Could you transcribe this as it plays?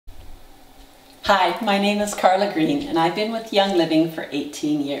Hi, my name is Carla Green and I've been with Young Living for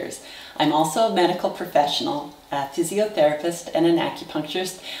 18 years. I'm also a medical professional, a physiotherapist and an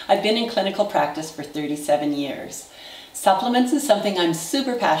acupuncturist. I've been in clinical practice for 37 years. Supplements is something I'm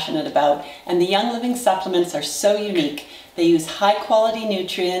super passionate about, and the Young Living supplements are so unique. They use high quality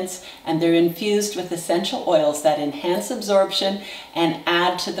nutrients and they're infused with essential oils that enhance absorption and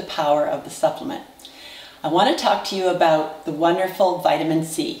add to the power of the supplement. I want to talk to you about the wonderful vitamin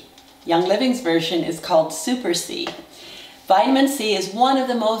C. Young Living's version is called Super C. Vitamin C is one of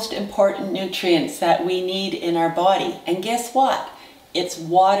the most important nutrients that we need in our body. And guess what? It's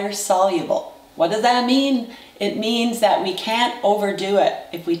water soluble. What does that mean? It means that we can't overdo it.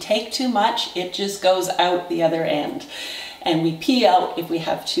 If we take too much, it just goes out the other end. And we pee out if we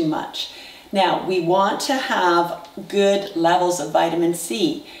have too much. Now, we want to have good levels of vitamin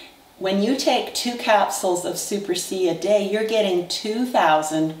C. When you take 2 capsules of Super C a day, you're getting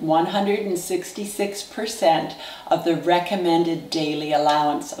 2,166% of the recommended daily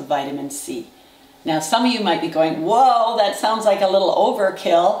allowance of vitamin C. Now, some of you might be going, whoa, that sounds like a little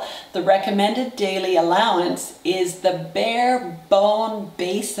overkill. The recommended daily allowance is the bare bone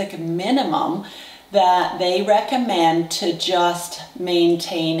basic minimum that they recommend to just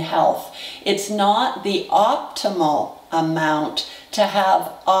maintain health. It's not the optimal amount to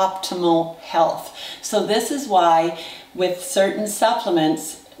have optimal health. So this is why with certain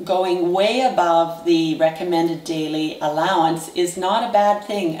supplements, going way above the recommended daily allowance is not a bad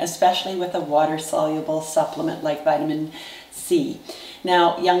thing, especially with a water-soluble supplement like vitamin C.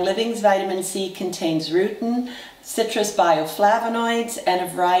 Now, Young Living's vitamin C contains rutin, citrus bioflavonoids, and a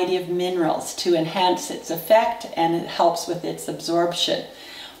variety of minerals to enhance its effect, and it helps with its absorption.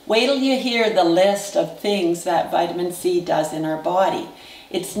 Wait till you hear the list of things that vitamin C does in our body.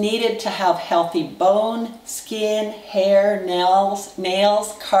 It's needed to have healthy bone, skin, hair, nails,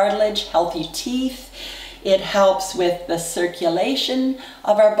 cartilage, healthy teeth. It helps with the circulation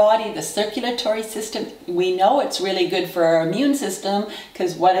of our body, the circulatory system. We know it's really good for our immune system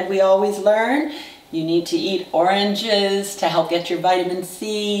because what did we always learn? You need to eat oranges to help get your vitamin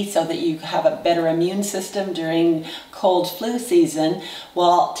C so that you have a better immune system during cold flu season.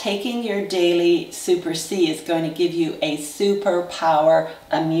 Well, taking your daily Super C is going to give you a superpower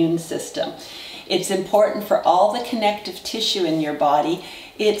immune system. It's important for all the connective tissue in your body.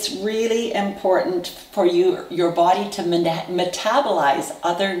 It's really important for your body to metabolize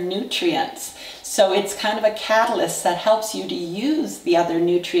other nutrients. So it's kind of a catalyst that helps you to use the other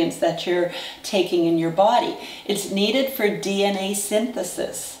nutrients that you're taking in your body. It's needed for DNA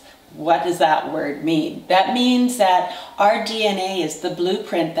synthesis. What does that word mean? That means that our DNA is the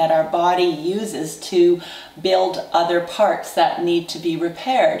blueprint that our body uses to build other parts that need to be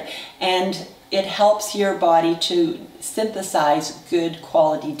repaired. And it helps your body to synthesize good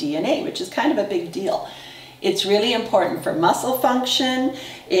quality DNA, which is kind of a big deal. It's really important for muscle function.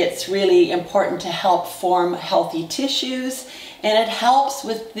 It's really important to help form healthy tissues, and it helps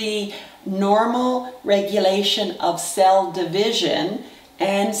with the normal regulation of cell division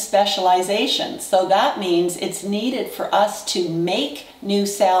and specialization. So that means it's needed for us to make new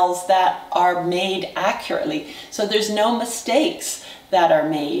cells that are made accurately. So there's no mistakes that are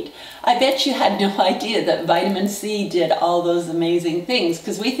made. I bet you had no idea that vitamin C did all those amazing things,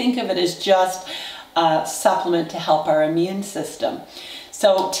 because we think of it as just a supplement to help our immune system.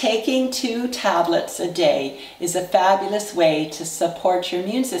 So taking 2 tablets a day is a fabulous way to support your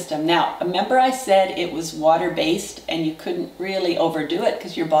immune system. Now, remember I said it was water-based and you couldn't really overdo it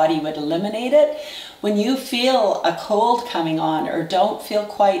because your body would eliminate it? When you feel a cold coming on or don't feel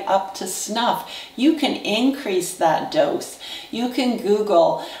quite up to snuff, you can increase that dose. You can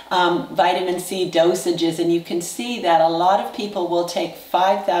Google vitamin C dosages and you can see that a lot of people will take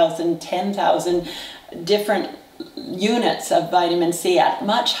 5,000, 10,000 different units of vitamin C at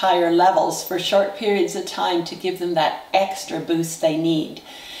much higher levels for short periods of time to give them that extra boost they need.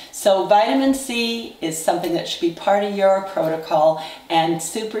 So vitamin C is something that should be part of your protocol, and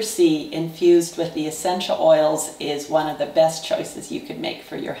Super C infused with the essential oils is one of the best choices you could make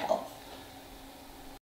for your health.